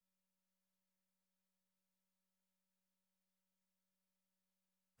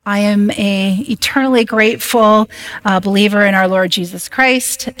I am a eternally grateful believer in our Lord Jesus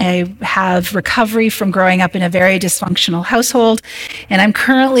Christ. I have recovery from growing up in a very dysfunctional household, and I'm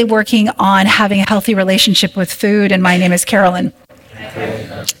currently working on having a healthy relationship with food, and my name is Carolyn.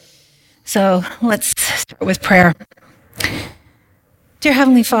 So let's start with prayer. Dear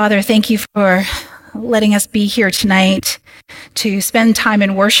Heavenly Father, thank you for letting us be here tonight to spend time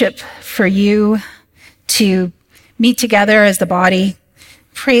in worship for you, to meet together as the body.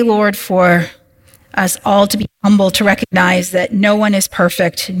 Pray, Lord, for us all to be humble, to recognize that no one is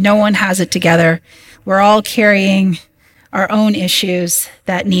perfect. No one has it together. We're all carrying our own issues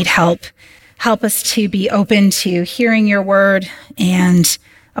that need help. Help us to be open to hearing your word and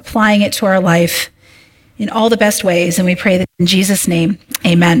applying it to our life in all the best ways. And we pray that in Jesus' name,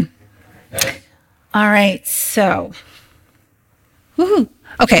 amen. All right, so,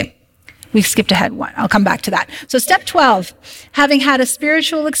 okay. We skipped ahead one. I'll come back to that. So step 12, having had a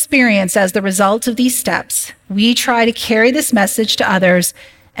spiritual experience as the result of these steps, we try to carry this message to others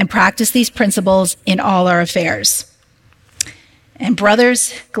and practice these principles in all our affairs. And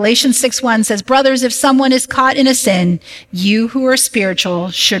brothers, Galatians 6:1 says, brothers, if someone is caught in a sin, you who are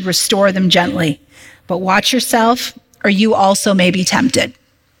spiritual should restore them gently. But watch yourself, or you also may be tempted.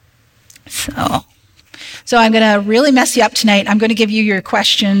 So I'm going to really mess you up tonight. I'm going to give you your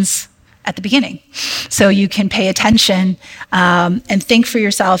questions at the beginning, so you can pay attention and think for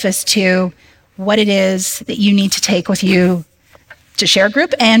yourself as to what it is that you need to take with you to share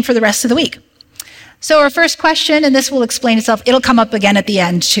group and for the rest of the week. So our first question, and this will explain itself, it'll come up again at the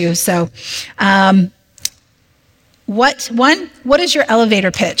end too. So what is your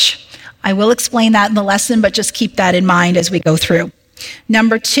elevator pitch? I will explain that in the lesson, but just keep that in mind as we go through.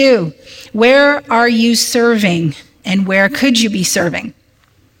 Number 2, where are you serving and where could you be serving?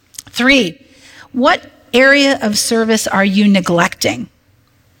 3, what area of service are you neglecting?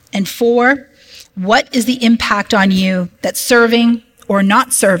 And 4, what is the impact on you that serving or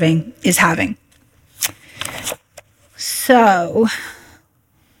not serving is having? So,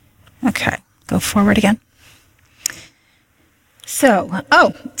 okay, go forward again. So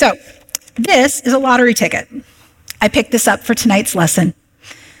this is a lottery ticket. I picked this up for tonight's lesson.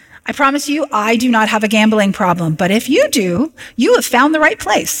 I promise you, I do not have a gambling problem, but if you do, you have found the right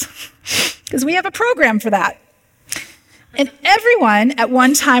place, because we have a program for that. And everyone at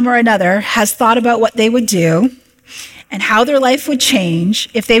one time or another has thought about what they would do and how their life would change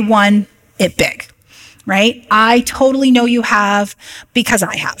if they won it big, right? I totally know you have, because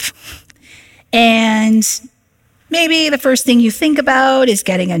I have. And maybe the first thing you think about is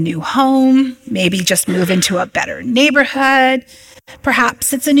getting a new home, maybe just move into a better neighborhood.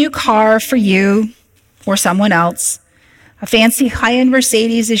 Perhaps it's a new car for you or someone else. A fancy high-end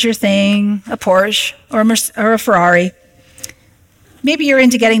Mercedes is your thing, a Porsche or a Ferrari. Maybe you're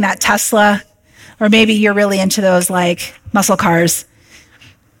into getting that Tesla, or maybe you're really into those like muscle cars.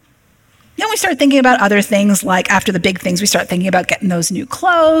 Then we start thinking about other things, like after the big things, we start thinking about getting those new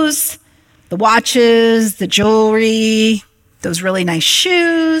clothes, the watches, the jewelry, those really nice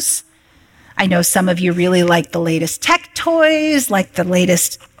shoes. I know some of you really like the latest tech toys, like the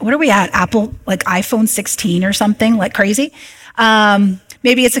latest, what are we at? Apple, like iPhone 16 or something, like crazy.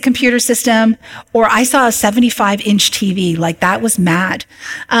 Maybe it's a computer system, or I saw a 75-inch TV, like that was mad.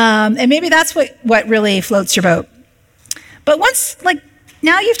 And maybe that's what really floats your boat. But once, like,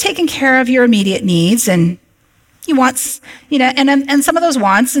 now you've taken care of your immediate needs and you want, and some of those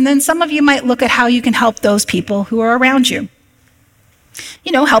wants, and then some of you might look at how you can help those people who are around you.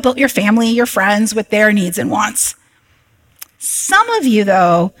 Help out your family, your friends with their needs and wants. Some of you,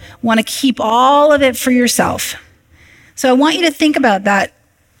 though, want to keep all of it for yourself. So I want you to think about that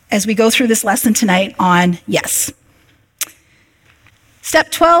as we go through this lesson tonight on yes.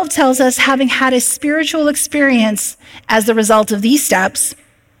 Step 12 tells us, having had a spiritual experience as the result of these steps,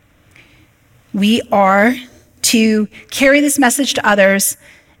 we are to carry this message to others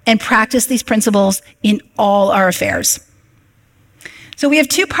and practice these principles in all our affairs. So we have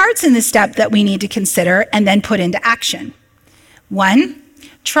 2 parts in this step that we need to consider and then put into action. 1,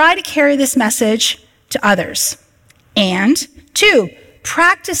 try to carry this message to others. And 2,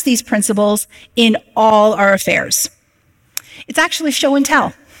 practice these principles in all our affairs. It's actually show and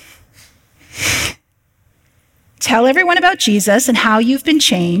tell. Tell everyone about Jesus and how you've been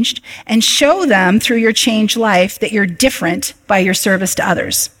changed, and show them through your changed life that you're different by your service to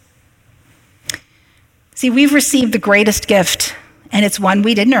others. See, we've received the greatest gift, and it's one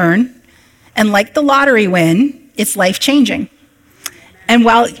we didn't earn. And like the lottery win, it's life-changing. And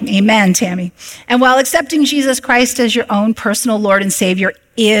amen, Tammy. And while accepting Jesus Christ as your own personal Lord and Savior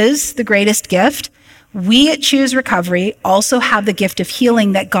is the greatest gift, We at Choose Recovery also have the gift of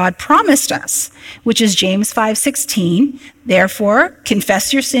healing that God promised us, which is James 5:16. Therefore,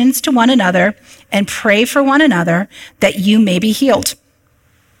 confess your sins to one another and pray for one another that you may be healed.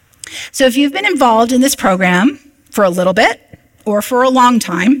 So if you've been involved in this program for a little bit or for a long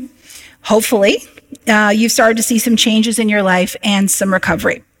time, hopefully you've started to see some changes in your life and some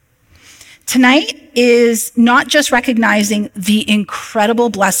recovery. Tonight is not just recognizing the incredible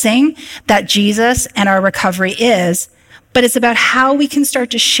blessing that Jesus and our recovery is, but it's about how we can start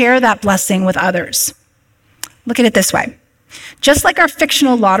to share that blessing with others. Look at it this way. Just like our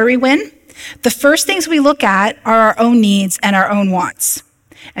fictional lottery win, the first things we look at are our own needs and our own wants.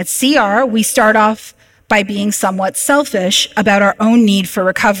 At CR, we start off by being somewhat selfish about our own need for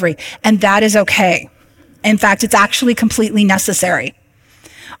recovery, and that is okay. In fact, it's actually completely necessary.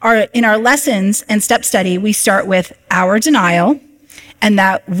 In our lessons and step study, we start with our denial and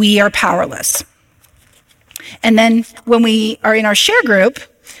that we are powerless. And then when we are in our share group,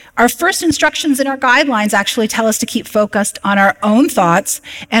 our first instructions and our guidelines actually tell us to keep focused on our own thoughts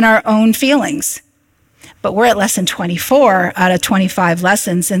and our own feelings. But we're at lesson 24 out of 25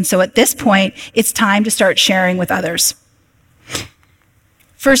 lessons. And so at this point, it's time to start sharing with others.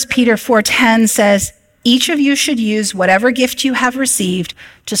 1 Peter 4:10 says, each of you should use whatever gift you have received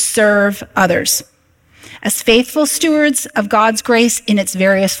to serve others as faithful stewards of God's grace in its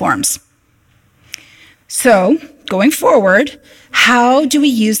various forms. So, going forward, how do we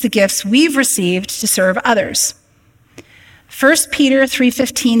use the gifts we've received to serve others? 1 Peter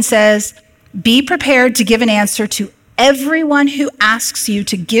 3:15 says, be prepared to give an answer to everyone who asks you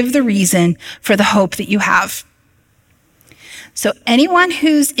to give the reason for the hope that you have. So anyone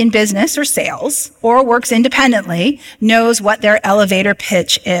who's in business or sales or works independently knows what their elevator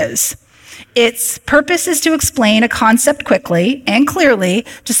pitch is. Its purpose is to explain a concept quickly and clearly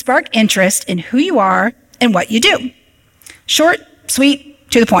to spark interest in who you are and what you do. Short, sweet,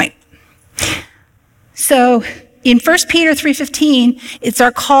 to the point. So in 1 Peter 3:15, it's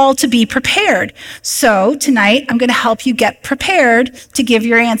our call to be prepared. So tonight, I'm going to help you get prepared to give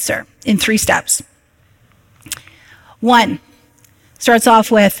your answer in 3 steps. 1, starts off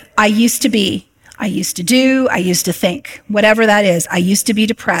with, I used to be, I used to do, I used to think, whatever that is. I used to be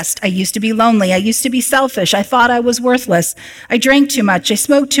depressed. I used to be lonely. I used to be selfish. I thought I was worthless. I drank too much. I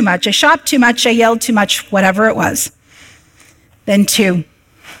smoked too much. I shopped too much. I yelled too much, whatever it was. Then 2,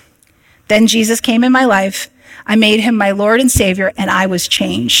 then Jesus came in my life. I made him my Lord and Savior, and I was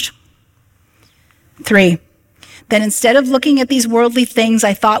changed. 3, then instead of looking at these worldly things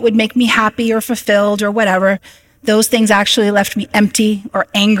I thought would make me happy or fulfilled or whatever, those things actually left me empty or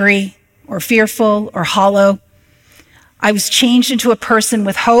angry or fearful or hollow. I was changed into a person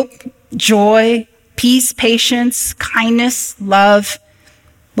with hope, joy, peace, patience, kindness, love,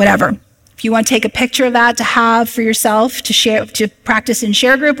 whatever. If you want to take a picture of that to have for yourself, to share, to practice in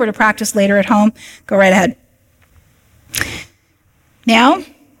share group or to practice later at home, go right ahead. Now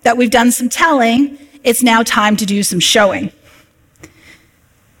that we've done some telling, it's now time to do some showing.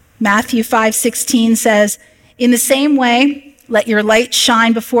 Matthew 5:16 says, in the same way, let your light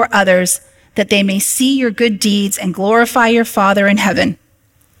shine before others, that they may see your good deeds and glorify your Father in heaven.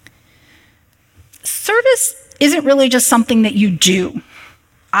 Service isn't really just something that you do.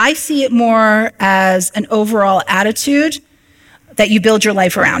 I see it more as an overall attitude that you build your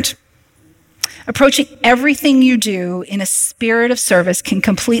life around. Approaching everything you do in a spirit of service can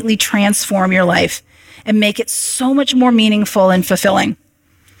completely transform your life and make it so much more meaningful and fulfilling.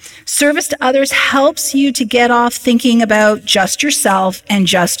 Service to others helps you to get off thinking about just yourself and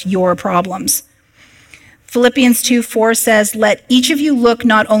just your problems. Philippians 2:4 says, let each of you look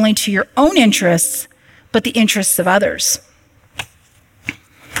not only to your own interests, but the interests of others.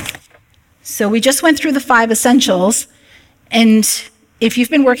 So we just went through the 5 essentials, and if you've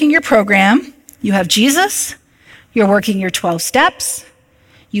been working your program, you have Jesus, you're working your 12 steps,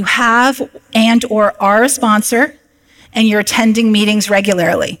 you have and or are a sponsor, and you're attending meetings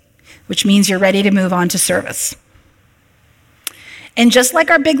regularly, which means you're ready to move on to service. And just like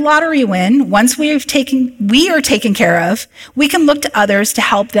our big lottery win, once we are taken care of, we can look to others to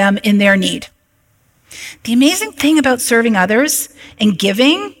help them in their need. The amazing thing about serving others and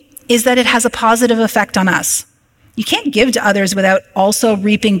giving is that it has a positive effect on us. You can't give to others without also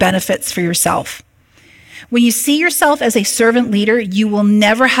reaping benefits for yourself. When you see yourself as a servant leader, you will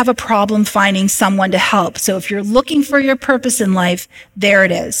never have a problem finding someone to help. So if you're looking for your purpose in life, there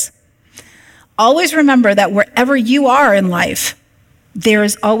it is. Always remember that wherever you are in life, there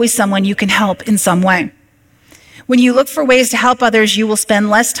is always someone you can help in some way. When you look for ways to help others, you will spend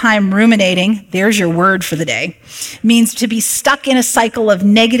less time ruminating. There's your word for the day. It means to be stuck in a cycle of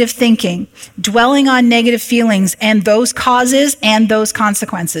negative thinking, dwelling on negative feelings and those causes and those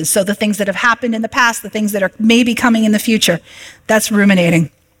consequences. So the things that have happened in the past, the things that are maybe coming in the future, that's ruminating.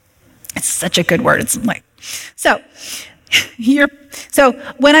 It's such a good word. It's like, so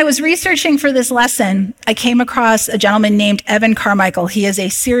when I was researching for this lesson, I came across a gentleman named Evan Carmichael. He is a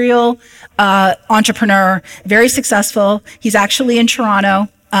serial entrepreneur, very successful. He's actually in Toronto.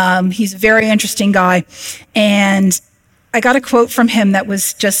 He's a very interesting guy. And I got a quote from him that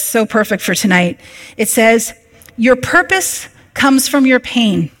was just so perfect for tonight. It says, "Your purpose comes from your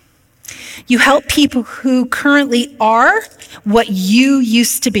pain. You help people who currently are what you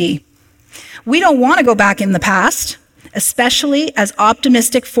used to be. We don't want to go back in the past, especially as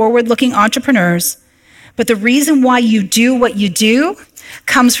optimistic, forward-looking entrepreneurs. But the reason why you do what you do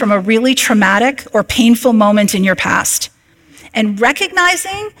comes from a really traumatic or painful moment in your past. And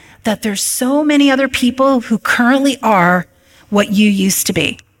recognizing that there's so many other people who currently are what you used to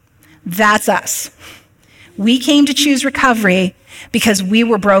be. That's us. We came to choose recovery because we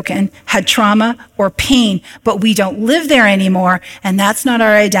were broken, had trauma or pain, but we don't live there anymore, and that's not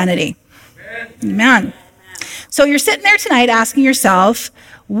our identity." Amen. So you're sitting there tonight asking yourself,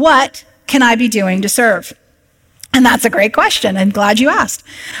 what can I be doing to serve? And that's a great question. I'm glad you asked.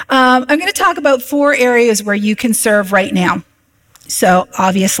 I'm going to talk about 4 areas where you can serve right now. So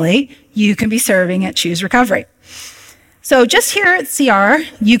obviously, you can be serving at Choose Recovery. So just here at CR,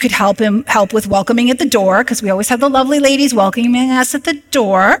 you could help with welcoming at the door, because we always have the lovely ladies welcoming us at the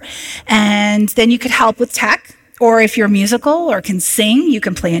door. And then you could help with tech. Or if you're musical or can sing, you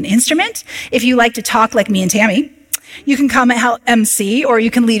can play an instrument. If you like to talk like me and Tammy, you can come and help MC, or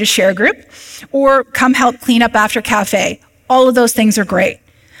you can lead a share group, or come help clean up after cafe. All of those things are great.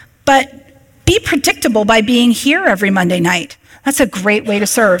 But be predictable by being here every Monday night. That's a great way to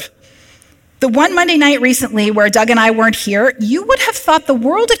serve. The one Monday night recently where Doug and I weren't here, you would have thought the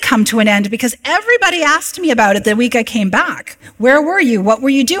world had come to an end because everybody asked me about it the week I came back. Where were you? What were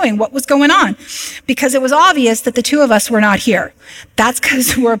you doing? What was going on? Because it was obvious that the 2 of us were not here. That's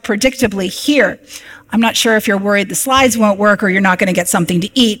because we're predictably here. I'm not sure if you're worried the slides won't work or you're not going to get something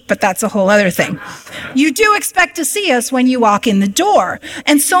to eat, but that's a whole other thing. You do expect to see us when you walk in the door.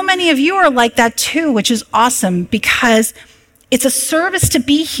 And so many of you are like that too, which is awesome because it's a service to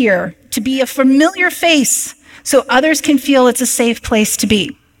be here, to be a familiar face so others can feel it's a safe place to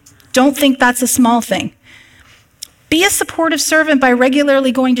be. Don't think that's a small thing. Be a supportive servant by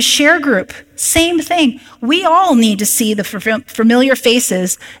regularly going to share group. Same thing. We all need to see the familiar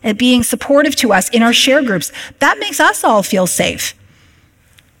faces and being supportive to us in our share groups. That makes us all feel safe.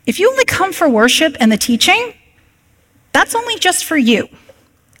 If you only come for worship and the teaching, that's only just for you.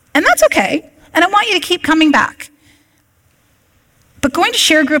 And that's okay. And I want you to keep coming back. But going to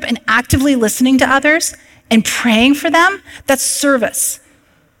share group and actively listening to others and praying for them, that's service.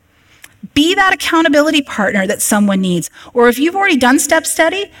 Be that accountability partner that someone needs. Or if you've already done Step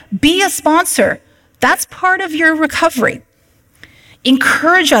Steady, be a sponsor. That's part of your recovery.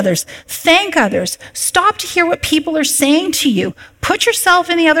 Encourage others. Thank others. Stop to hear what people are saying to you. Put yourself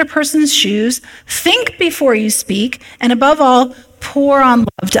in the other person's shoes. Think before you speak. And above all, pour on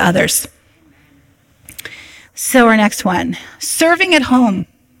love to others. So our next one, serving at home.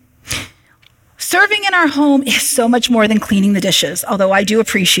 Serving in our home is so much more than cleaning the dishes, although I do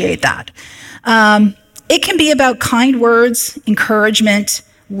appreciate that. It can be about kind words, encouragement,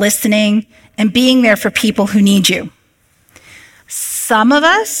 listening, and being there for people who need you. Some of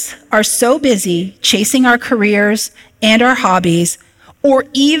us are so busy chasing our careers and our hobbies, or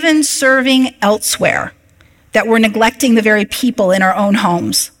even serving elsewhere, that we're neglecting the very people in our own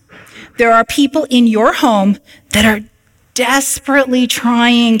homes. There are people in your home that are desperately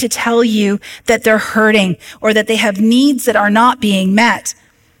trying to tell you that they're hurting or that they have needs that are not being met,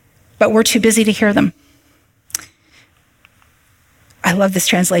 but we're too busy to hear them. I love this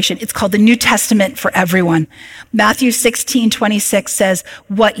translation. It's called the New Testament for Everyone. Matthew 16:26 says,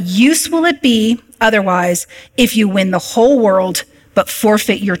 "What use will it be otherwise if you win the whole world but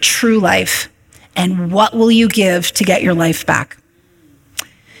forfeit your true life? And what will you give to get your life back?"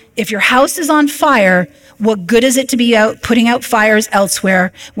 If your house is on fire, what good is it to be out putting out fires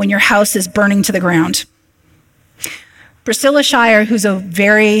elsewhere when your house is burning to the ground? Priscilla Shirer, who's a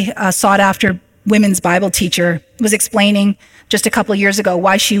very sought-after women's Bible teacher, was explaining just a couple of years ago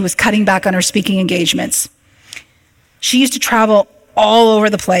why she was cutting back on her speaking engagements. She used to travel all over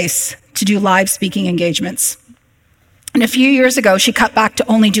the place to do live speaking engagements. And a few years ago, she cut back to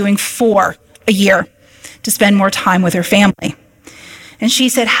only doing 4 a year to spend more time with her family. And she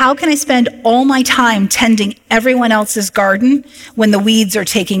said, how can I spend all my time tending everyone else's garden when the weeds are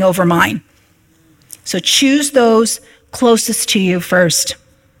taking over mine? So choose those closest to you first.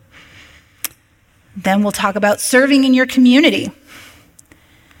 Then we'll talk about serving in your community.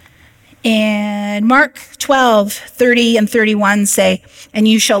 And Mark 12:30 and 31 say, and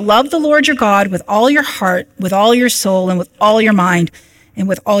you shall love the Lord your God with all your heart, with all your soul, and with all your mind, and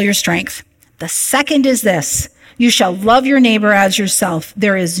with all your strength. The second is this, you shall love your neighbor as yourself.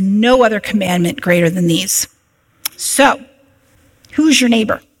 There is no other commandment greater than these. So, who's your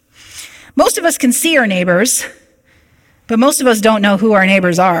neighbor? Most of us can see our neighbors, but most of us don't know who our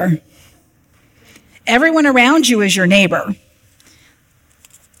neighbors are. Everyone around you is your neighbor.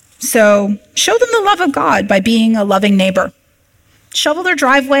 So show them the love of God by being a loving neighbor. Shovel their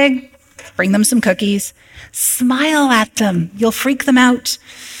driveway, bring them some cookies, smile at them, you'll freak them out.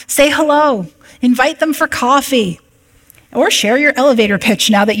 Say hello, invite them for coffee, or share your elevator pitch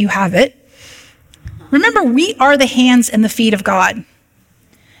now that you have it. Remember, we are the hands and the feet of God,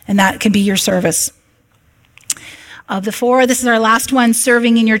 and that can be your service. Of the four, this is our last one,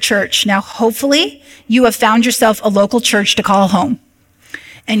 serving in your church. Now, hopefully, you have found yourself a local church to call home,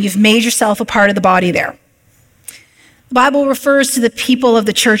 and you've made yourself a part of the body there. The Bible refers to the people of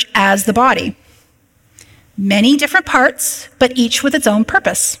the church as the body. Many different parts, but each with its own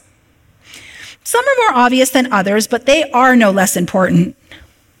purpose. Some are more obvious than others, but they are no less important.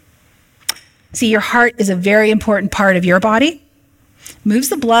 See, your heart is a very important part of your body. Moves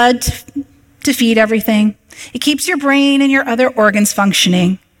the blood to feed everything. It keeps your brain and your other organs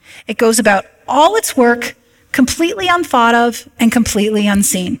functioning. It goes about all its work completely unthought of and completely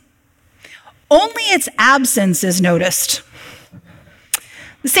unseen. Only its absence is noticed.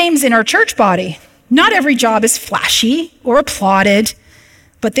 The same is in our church body. Not every job is flashy or applauded,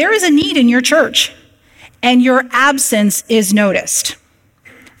 but there is a need in your church, and your absence is noticed.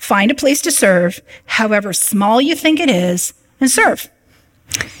 Find a place to serve, however small you think it is, and serve.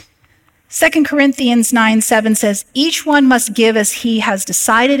 2 Corinthians 9:7 says, each one must give as he has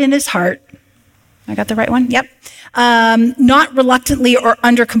decided in his heart. I got the right one? Yep. Not reluctantly or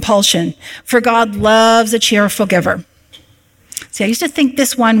under compulsion, for God loves a cheerful giver. See, I used to think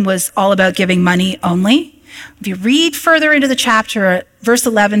this one was all about giving money only. If you read further into the chapter, verse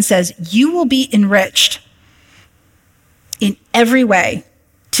 11 says, you will be enriched in every way,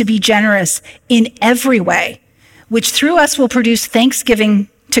 to be generous in every way, which through us will produce thanksgiving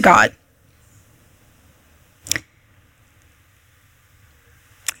to God.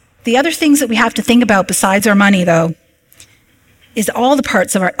 The other things that we have to think about besides our money, though, is all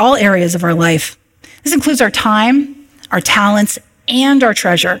areas of our life. This includes our time, our talents, and our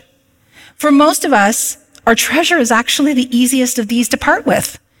treasure. For most of us, our treasure is actually the easiest of these to part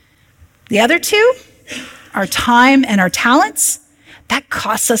with. The other two, our time and our talents, that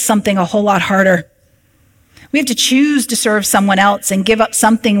costs us something a whole lot harder. We have to choose to serve someone else and give up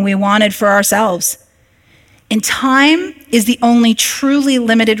something we wanted for ourselves. And time is the only truly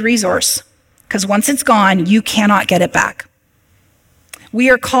limited resource, because once it's gone, you cannot get it back. We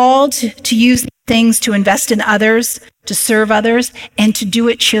are called to use things to invest in others, to serve others, and to do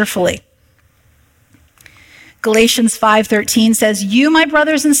it cheerfully. Galatians 5:13 says, you, my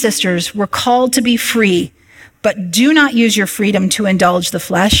brothers and sisters, were called to be free, but do not use your freedom to indulge the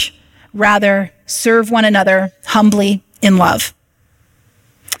flesh. Rather, serve one another humbly in love.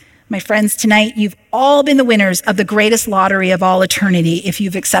 My friends, tonight, you've all been the winners of the greatest lottery of all eternity if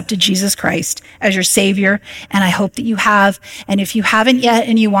you've accepted Jesus Christ as your Savior, and I hope that you have. And if you haven't yet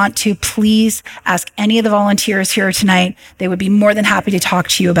and you want to, please ask any of the volunteers here tonight. They would be more than happy to talk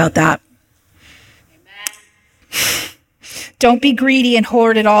to you about that. Amen. Don't be greedy and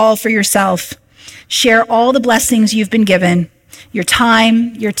hoard it all for yourself. Share all the blessings you've been given, your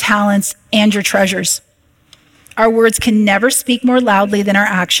time, your talents, and your treasures. Our words can never speak more loudly than our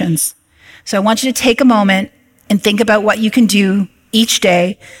actions. So I want you to take a moment and think about what you can do each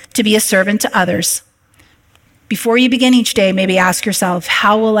day to be a servant to others. Before you begin each day, maybe ask yourself,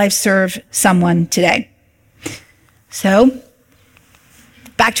 how will I serve someone today? So,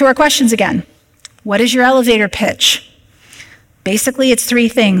 back to our questions again. What is your elevator pitch? Basically, it's three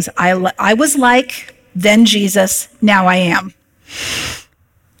things. I was like, then Jesus, now I am.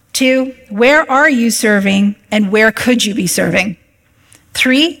 2, where are you serving and where could you be serving?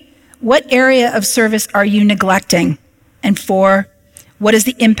 3, what area of service are you neglecting? And 4, what is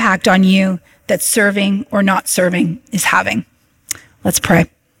the impact on you that serving or not serving is having? Let's pray.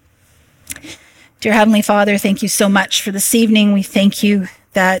 Dear Heavenly Father, thank you so much for this evening. We thank you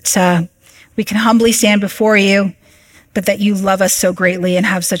that we can humbly stand before you, but that you love us so greatly and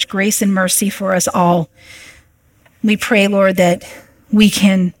have such grace and mercy for us all. We pray, Lord, that we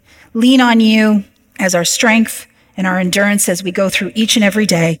can lean on you as our strength and our endurance as we go through each and every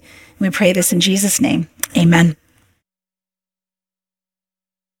day. We pray this in Jesus' name. Amen.